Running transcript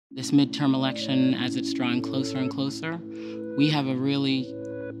This midterm election, as it's drawing closer and closer, we have a really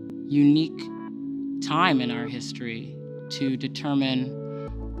unique time in our history to determine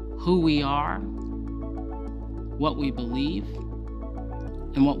who we are, what we believe,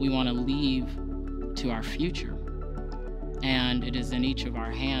 and what we want to leave to our future. And it is in each of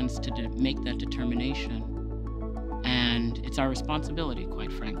our hands to make that determination. And it's our responsibility,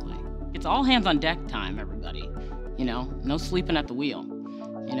 quite frankly. It's all hands on deck time, everybody. You know, no sleeping at the wheel.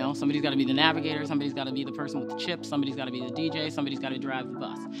 You know, somebody's got to be the navigator, somebody's got to be the person with the chips, somebody's got to be the DJ, somebody's got to drive the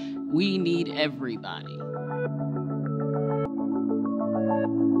bus. We need everybody.